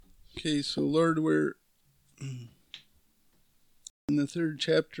Okay, so Lord, we're in the third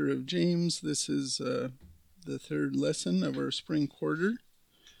chapter of James. This is the third lesson of our spring quarter.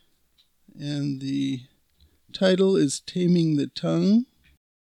 And the title is Taming the Tongue.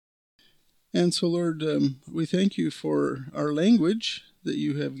 And so, Lord, we thank you for our language that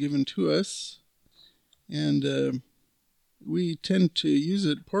you have given to us. And we tend to use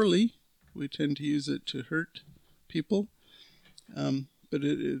it poorly. We tend to use it to hurt people. But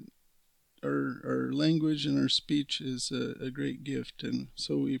our language and our speech is a great gift. And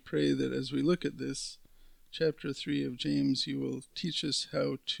so we pray that as we look at this, chapter 3 of James, you will teach us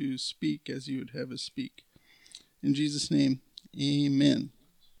how to speak as you would have us speak. In Jesus' name, amen.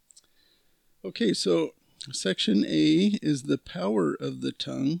 Okay, so section A is the power of the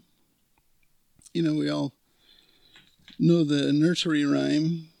tongue. You know, we all know the nursery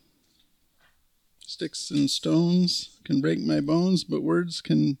rhyme. Sticks and stones can break my bones, but words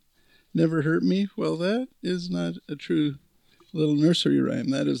can never hurt me. Well, that is not a true little nursery rhyme.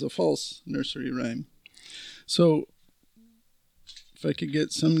 That is a false nursery rhyme. So, if I could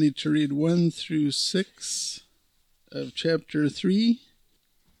get somebody to read 1 through 6 of chapter 3.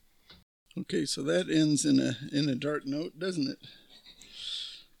 Okay, so that ends in a dark note, doesn't it?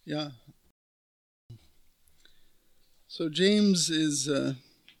 Yeah. So James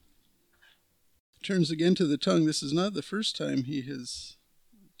turns again to the tongue. This is not the first time he has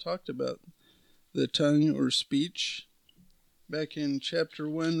talked about the tongue or speech. Back in chapter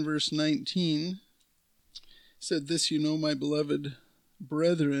 1, verse 19, said, "This you know, my beloved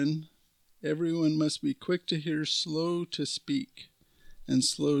brethren, everyone must be quick to hear, slow to speak, and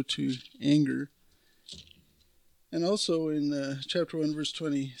slow to anger." And also in chapter 1, verse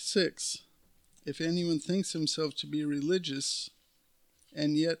 26, "If anyone thinks himself to be religious,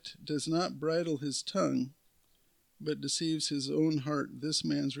 and yet does not bridle his tongue, but deceives his own heart, this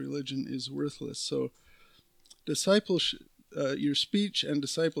man's religion is worthless." So discipleship, your speech and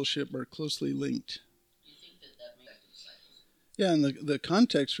discipleship are closely linked. Yeah, and the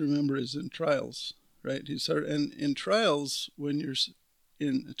context, remember, is in trials, right? And in trials, when you're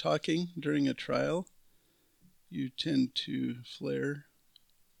in talking during a trial, you tend to flare,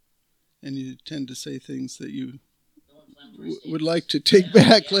 and you tend to say things that you would like to take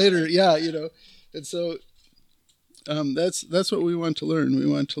back later. Yeah, you know, and so that's what we want to learn. We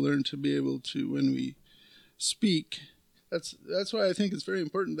want to learn to be able to, when we speak. That's why I think it's very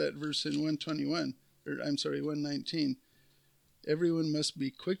important that verse in 119. Everyone must be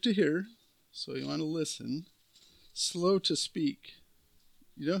quick to hear, so you want to listen, slow to speak.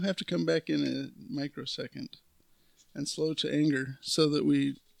 You don't have to come back in a microsecond, and slow to anger, so that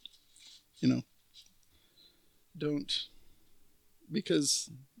we, don't,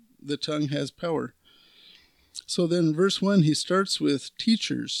 because the tongue has power. So then verse 1, he starts with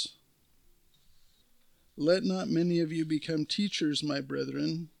teachers. "Let not many of you become teachers, my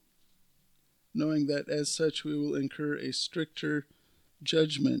brethren, knowing that as such we will incur a stricter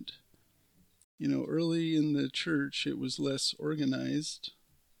judgment." You know, early in the church, it was less organized.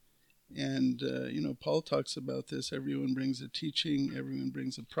 And, Paul talks about this. Everyone brings a teaching. Everyone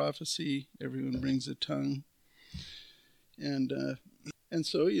brings a prophecy. Everyone brings a tongue. And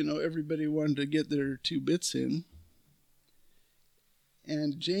so, everybody wanted to get their 2 bits in.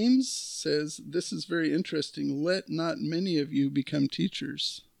 And James says, this is very interesting, "Let not many of you become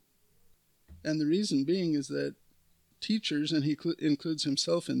teachers." And the reason being is that teachers, and he includes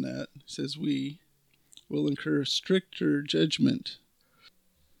himself in that, says we will incur stricter judgment.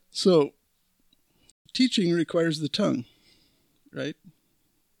 So, teaching requires the tongue, right?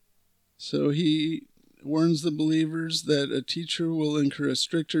 So he warns the believers that a teacher will incur a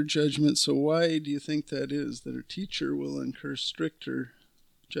stricter judgment. So why do you think that is, that a teacher will incur stricter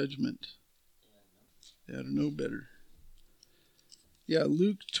judgment? They ought to know better. Yeah,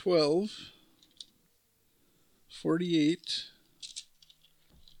 Luke 12:48.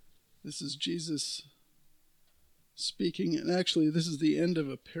 This is Jesus speaking, and actually this is the end of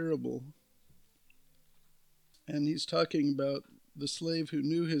a parable. And he's talking about the slave who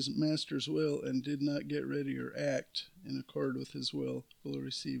knew his master's will and did not get ready or act in accord with his will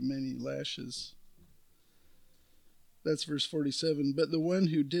receive many lashes. That's verse 47. "But the one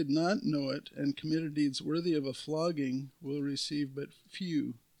who did not know it and committed deeds worthy of a flogging will receive but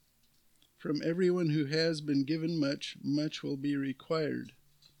few. From everyone who has been given much, much will be required.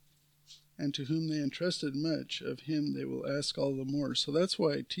 And to whom they entrusted much, of him they will ask all the more." So that's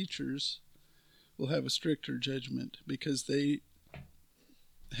why teachers will have a stricter judgment, because they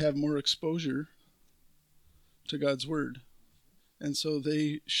have more exposure to God's word. And so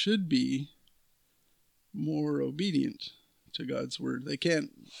they should be more obedient to God's word. They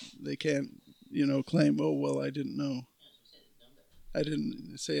can't, claim, oh, well, I didn't know. I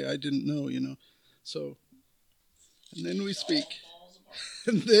didn't know. So, and then we speak.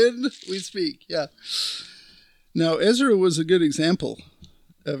 And then we speak, yeah. Now, Ezra was a good example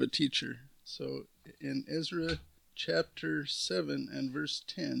of a teacher. So, in Ezra chapter 7 and verse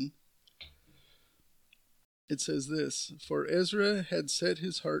 10, it says this: For Ezra had set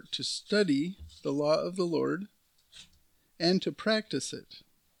his heart to study the law of the Lord and to practice it,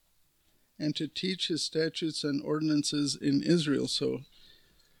 and to teach his statutes and ordinances in Israel. So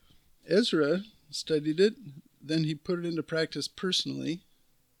Ezra studied it, then he put it into practice personally,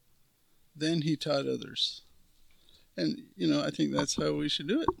 then he taught others. And, I think that's how we should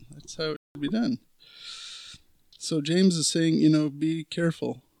do it. That's how it should be done. So James is saying, be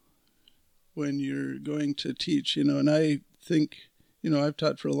careful when you're going to teach, and I think, I've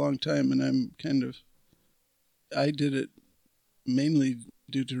taught for a long time, and I did it mainly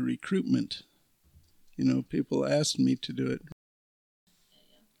due to recruitment. People asked me to do it.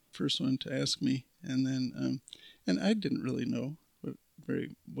 First one to ask me, and then, and I didn't really know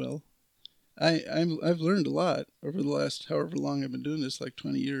very well. I've learned a lot over the last however long I've been doing this, like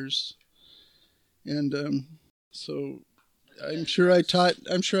 20 years, and so I'm sure I taught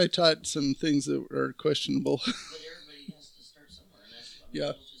some things that are questionable. But everybody has to start somewhere, and that's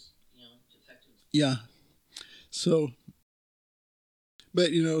yeah, just defective. Yeah. So,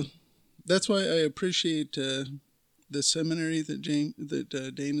 but that's why I appreciate the seminary that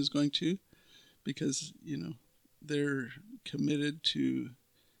Dane is going to, because they're committed to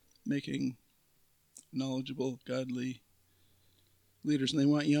making knowledgeable, godly leaders, and they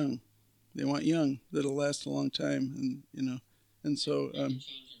want young. They want young that'll last a long time, and so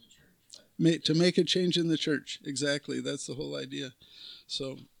to make a change in the church. Exactly, that's the whole idea.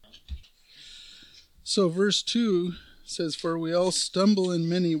 So verse 2 says, For we all stumble in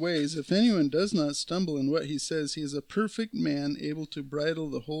many ways. If anyone does not stumble in what he says, he is a perfect man, able to bridle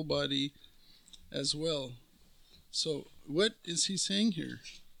the whole body as well. So what is he saying here?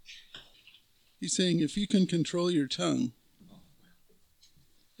 He's saying if you can control your tongue,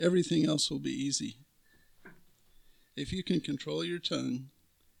 everything else will be easy. If you can control your tongue,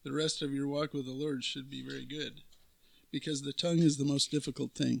 the rest of your walk with the Lord should be very good, because the tongue is the most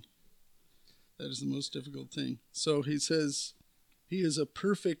difficult thing. That is the most difficult thing. So he says he is a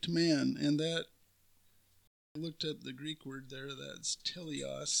perfect man, and that, I looked up the Greek word there, that's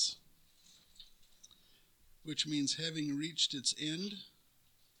teleos, which means having reached its end,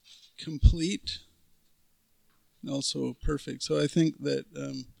 complete, and also perfect. So I think that,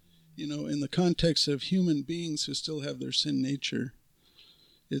 in the context of human beings who still have their sin nature,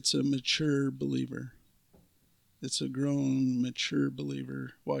 it's a mature believer. It's a grown, mature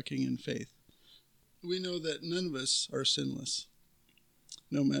believer walking in faith. We know that none of us are sinless,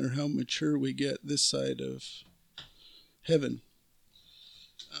 no matter how mature we get this side of heaven.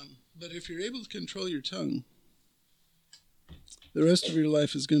 But if you're able to control your tongue, the rest of your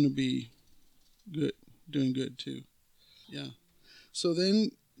life is going to be good, doing good too. Yeah. So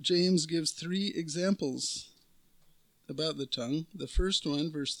then James gives 3 examples about the tongue. The first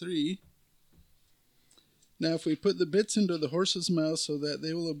one, verse 3. Now, if we put the bits into the horse's mouth so that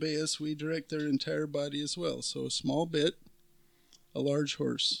they will obey us, we direct their entire body as well. So a small bit, a large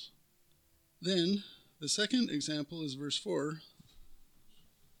horse. Then the second example is verse 4.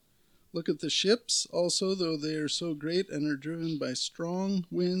 Look at the ships also, though they are so great and are driven by strong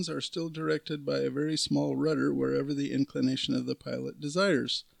winds, are still directed by a very small rudder wherever the inclination of the pilot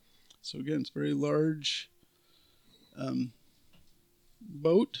desires. So again, it's a very large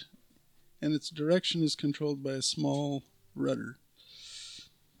boat, and its direction is controlled by a small rudder.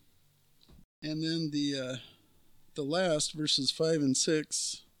 And then the last, verses 5 and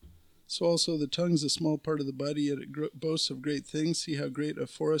 6, so also the tongue is a small part of the body, yet it boasts of great things. See how great a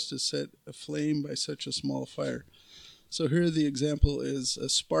forest is set aflame by such a small fire. So here the example is a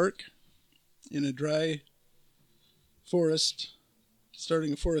spark in a dry forest,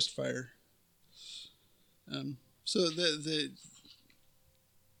 starting a forest fire. So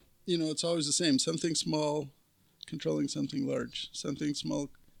it's always the same. Something small controlling something large. Something small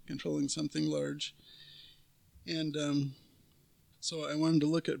controlling something large. And so I wanted to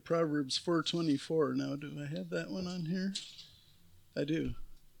look at Proverbs 4:24. Now, do I have that one on here? I do.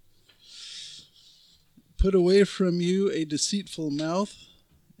 Put away from you a deceitful mouth,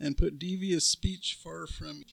 and put devious speech far from you.